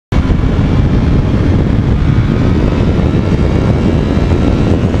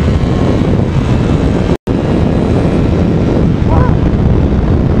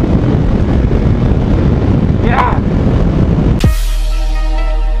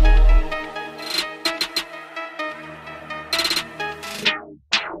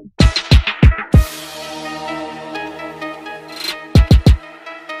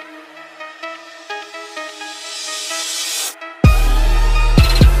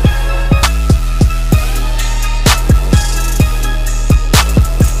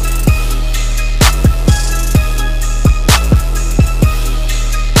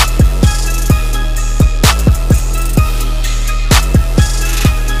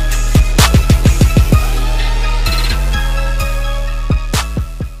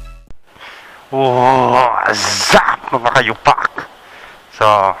Zap mga kayupak.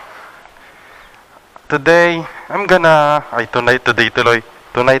 So today I'm gonna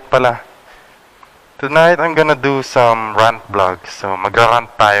tonight I'm gonna do some rant vlog. So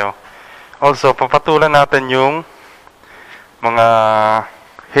magra-rant tayo. Also papatulan natin yung mga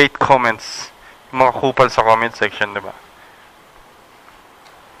hate comments, yung mga kupal sa comment section, diba?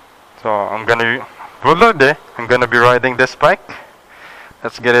 So I'm gonna be riding this bike.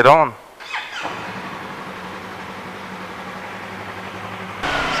 Let's get it on.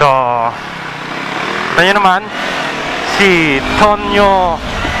 So, tayo naman, si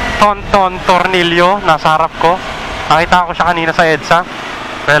Tonton Tornillo, nasa harap ko. Nakita ko siya kanina sa EDSA.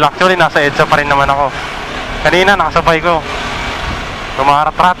 Well, actually, nasa EDSA pa rin naman ako. Kanina, nakasabay ko.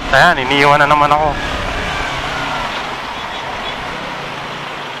 Tumarat-rat. Ayan, iniiwan na naman ako.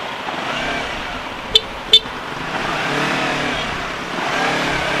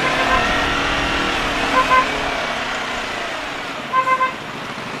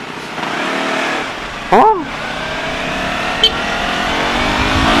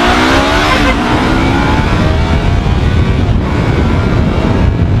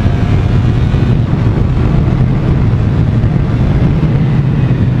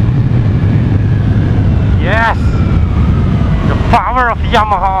 Power of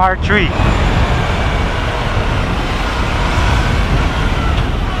Yamaha R3.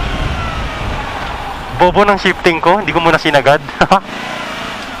 Bobo ng shifting ko, hindi ko muna sinagad.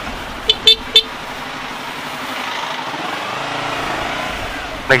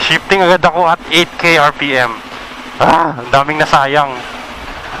 Nag-shifting agad ako at 8k RPM. Ang daming nasayang.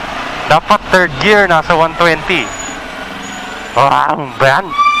 Dapat third gear nasa 120. Ban.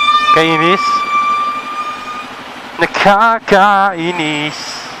 Kainis. Nakakainis.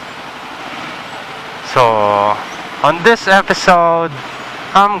 So, on this episode,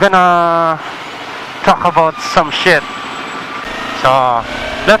 I'm gonna talk about some shit. So,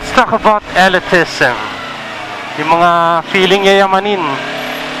 let's talk about elitism. Yung mga feeling yayamanin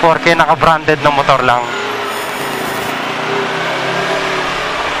porke naka-branded na motor lang.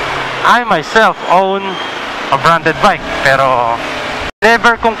 I myself own a branded bike, pero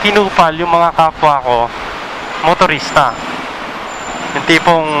never kong kinupal yung mga kapwa ko motorista. Yung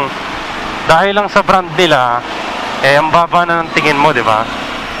tipong dahil lang sa brand nila, ang baba na ng tingin mo, di ba?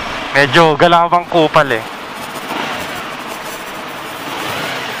 Medyo galawang kupal eh.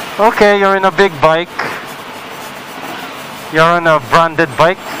 Okay, you're in a big bike. You're on a branded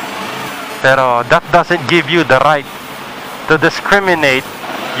bike. Pero that doesn't give you the right to discriminate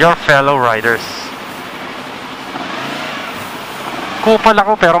your fellow riders. Kupal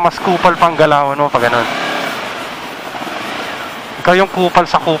ako pero mas kupal pang galawan mo pag ganun. Ikaw yung kupal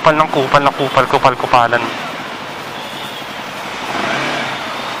sa kupal ng kupal na kupalan.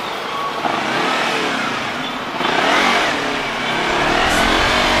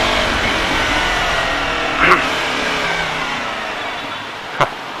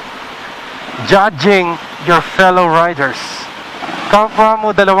 Judging your fellow riders. Kapwa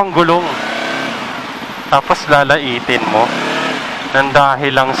mo dalawang gulong. Tapos lalaitin mo nang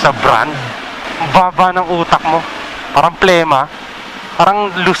dahil lang sa brand. Baba ng utak mo. Parang plema.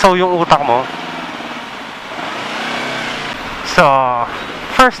 Parang lusaw yung utak mo. So,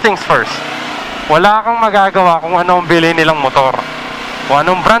 first things first. Wala kang magagawa kung anong bilhin nilang motor. Kung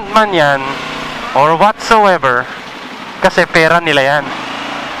anong brand man yan, or whatsoever, kasi pera nila yan.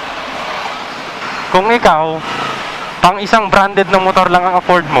 Kung ikaw, pang isang branded na motor lang ang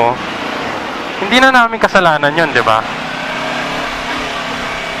afford mo, hindi na namin kasalanan yun, di ba?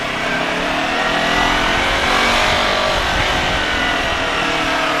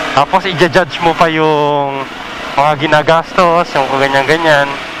 Tapos i-judge mo pa yung mga ginagastos, yung ganyan-ganyan.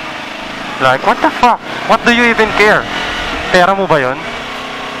 Like, what the fuck? What do you even care? Pera mo ba yun?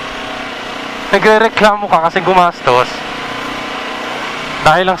 Nagre-reklamo ka kasi gumastos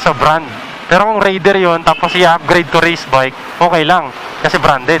dahil lang sa brand. Pero kung Raider yun, tapos i-upgrade to race bike, okay lang. Kasi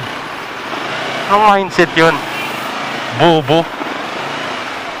branded. Anong mindset yun? Bobo.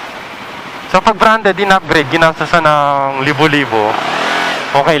 So pag branded, in-upgrade, ginastosan ng libo-libo,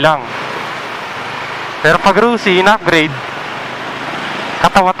 okay lang. Pero pag Rusi, in-upgrade,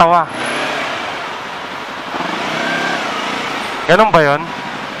 katawa-tawa. Ganun ba yun?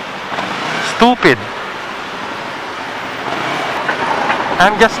 Stupid.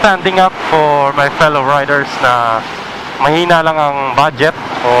 I'm just standing up for my fellow riders na mahina lang ang budget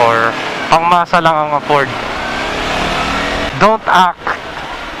or pangmasa lang ang afford. Don't act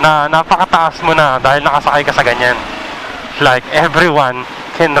na napakataas mo na dahil nakasakay ka sa ganyan. Like, everyone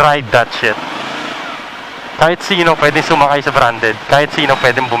can ride that shit. Kahit sino pwedeng sumakay sa branded. Kahit sino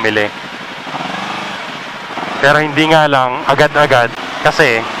pwedeng bumili. Pero hindi nga lang agad-agad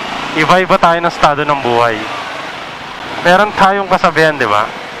kasi iba-iba tayo ng estado ng buhay. Meron tayong kasabihan, di ba?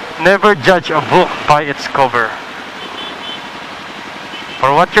 Never judge a book by its cover.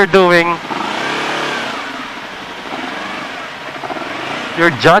 For what you're doing,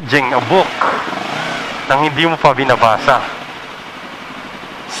 you're judging a book nang hindi mo pa binabasa.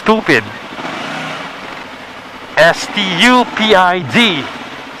 Stupid. S-T-U-P-I-D.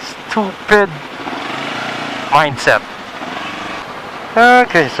 Stupid mindset.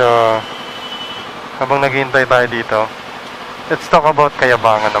 Okay, so habang naghihintay tayo dito, let's talk about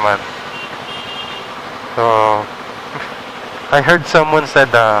kayabangan naman. So I heard someone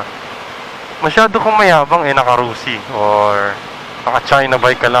said masyado kong mayabang naka-Rusi or naka-China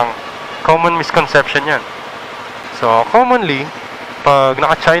bike ka lang. Common misconception yan. So commonly, pag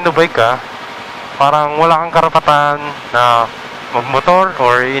naka-China bike ka, parang wala kang karapatan na magmotor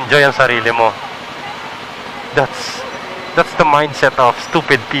or enjoy ang sarili mo. That's the mindset of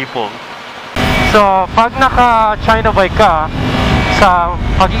stupid people. So, pag naka-China bike ka, sa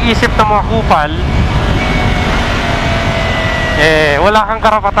pag-iisip ng mga kupal, wala kang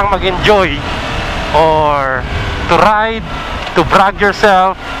karapatang mag-enjoy or to ride, to brag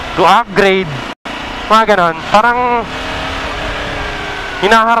yourself, to upgrade, mga ganon. Parang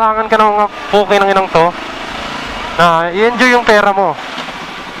hinaharangan ka ng mga puki ng inang to na i-enjoy yung pera mo.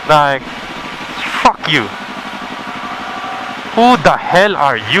 Like, fuck you. Who the hell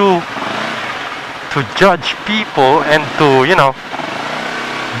are you to judge people and to,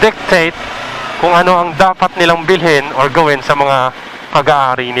 dictate kung ano ang dapat nilang bilhin or gawin sa mga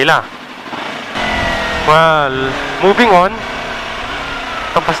pag-aari nila? Well, moving on.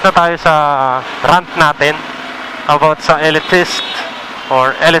 Tapos na tayo sa rant natin about sa elitist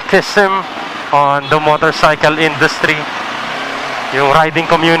or elitism on the motorcycle industry. Yung riding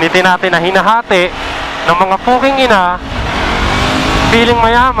community natin na hinahati ng mga puking ina, feeling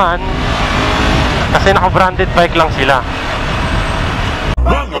mayaman kasi naka-branded bike lang sila.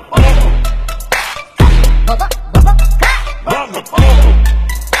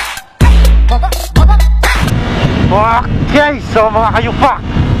 Okay, so mga kayupak,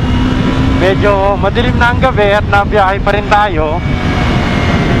 medyo madilim na ang gabi at nabiyahe pa rin tayo.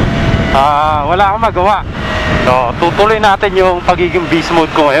 Wala akong magawa. So, tutuloy natin yung pagiging beast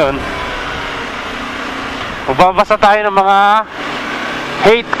mode ko ngayon. Magbabasa tayo ng mga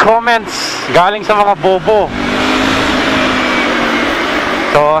hate comments galing sa mga bobo.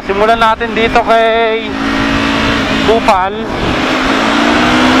 So, simulan natin dito kay Kupal.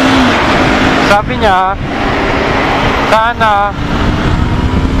 Sabi niya, sana,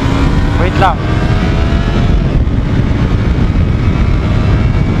 wait lang.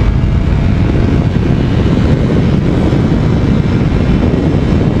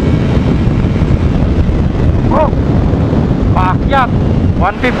 Oh, paakyat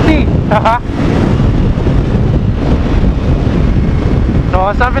 150.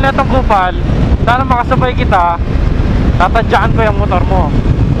 So sabi na itong Kupal, sana makasabay kita, tatadyaan ko yung motor mo.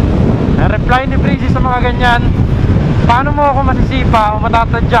 Ang reply ni Breezy sa mga ganyan, paano mo ako masisipa o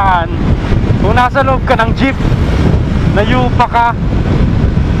matatadyaan kung nasa loob ka ng jeep, nayupa ka,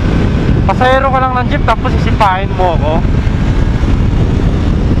 pasahero ka lang ng jeep tapos sisipahin mo ako?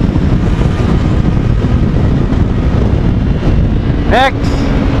 Next,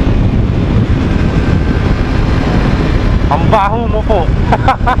 ang baho mo po.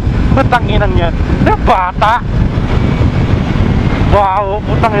 Putang inang yan na bata. Baho,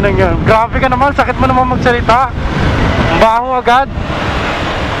 putang inang yan. Grabe ka naman, sakit mo naman magsalita. Ang baho agad.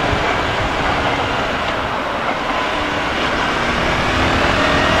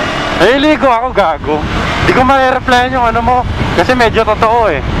 Nahiligo ako, gago. Di ko ma-replyan yung ano mo kasi medyo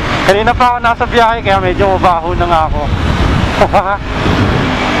totoo eh. Kanina pa ako nasa biyahe kaya medyo mabaho na nga ako.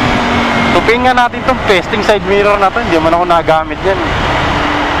 Tupin nga natin itong pasting side mirror na to. Hindi man ako nagamit yan.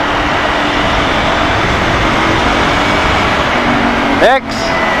 Next,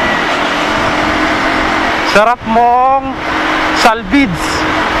 sarap mong salvids.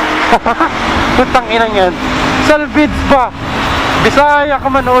 Putang inang yan. Salvids ba? Bisaya ka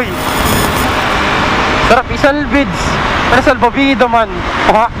man, oy. Sarap isalvids. Ano salbabida man?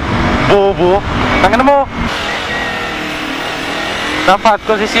 Bobo. Tangina mo. Dapat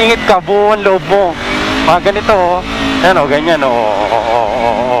kung sisingit ka, buo ang loob mo. Mga ganito, ano, ganyan,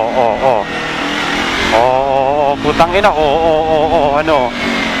 putang ina, ano,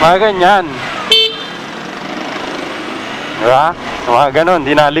 mga ganyan. Diba? Mga ganon,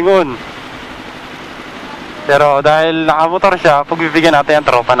 dinalingon. Pero dahil nakamotor siya, pagbibigyan natin ang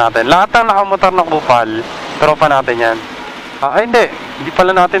tropa natin. Lahat ng nakamotor na Kupal, tropa natin yan. Ay hindi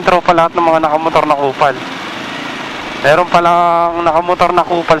pala natin tropa lahat ng mga nakamotor na Kupal. Meron palang nakamotor na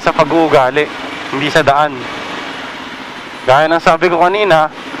kupal sa pag-uugali, hindi sa daan. Gaya ng sabi ko kanina,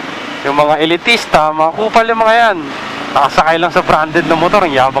 yung mga elitista, mga kupal yung mga yan. Nakasakay lang sa branded na motor,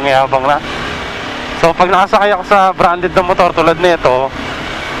 ang yabang-yabang na. So pag nakasakay ako sa branded na motor tulad nito,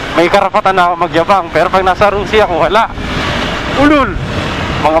 may karapatan na ako magyabang. Pero pag nasa Rusi ako, wala. Ulul!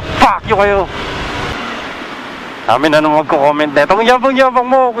 Mga fuck you kayo. Amin na nung magko-comment na ito, ang yabang-yabang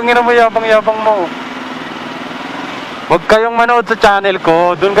mo, kung ina mo yabang-yabang mo. Huwag kayong manood sa channel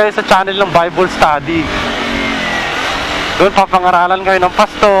ko. Doon kayo sa channel ng Bible Study. Doon papangaralan kayo ng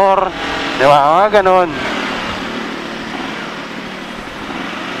pastor. Di ba? Mga ganun.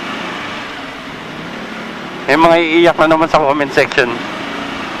 May mga iiyak na naman sa comment section.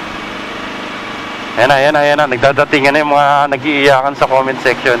 Ayan na. Nagdadatingan na yung mga nag-iiyakan sa comment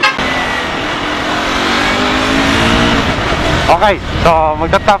section. Okay. So,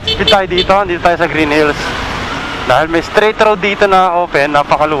 magta-top speed tayo dito. Dito tayo sa Green Hills. Dahil may straight road dito na open,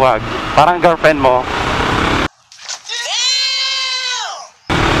 napakaluwag. Parang girlfriend mo.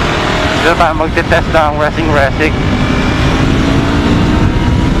 Dito tayo magtitest ng racing.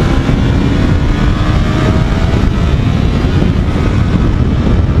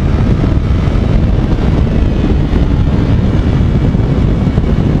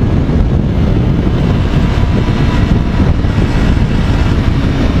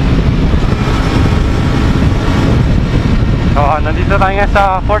 Nandito tayo nga sa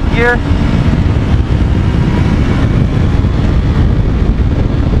 4th gear.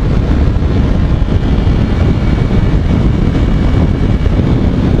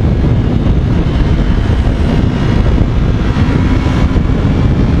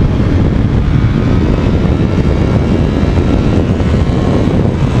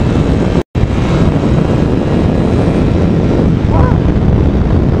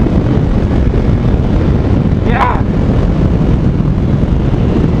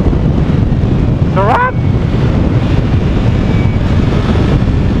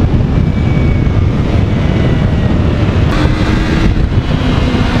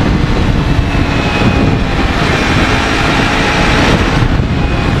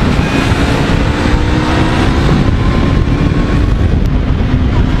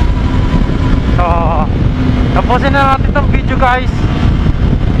 Tapusin na natin itong video, guys.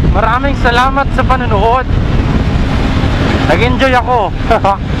 Maraming salamat sa panonood. Nag-enjoy ako.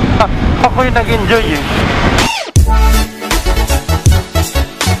 Ako yung nag-enjoy eh.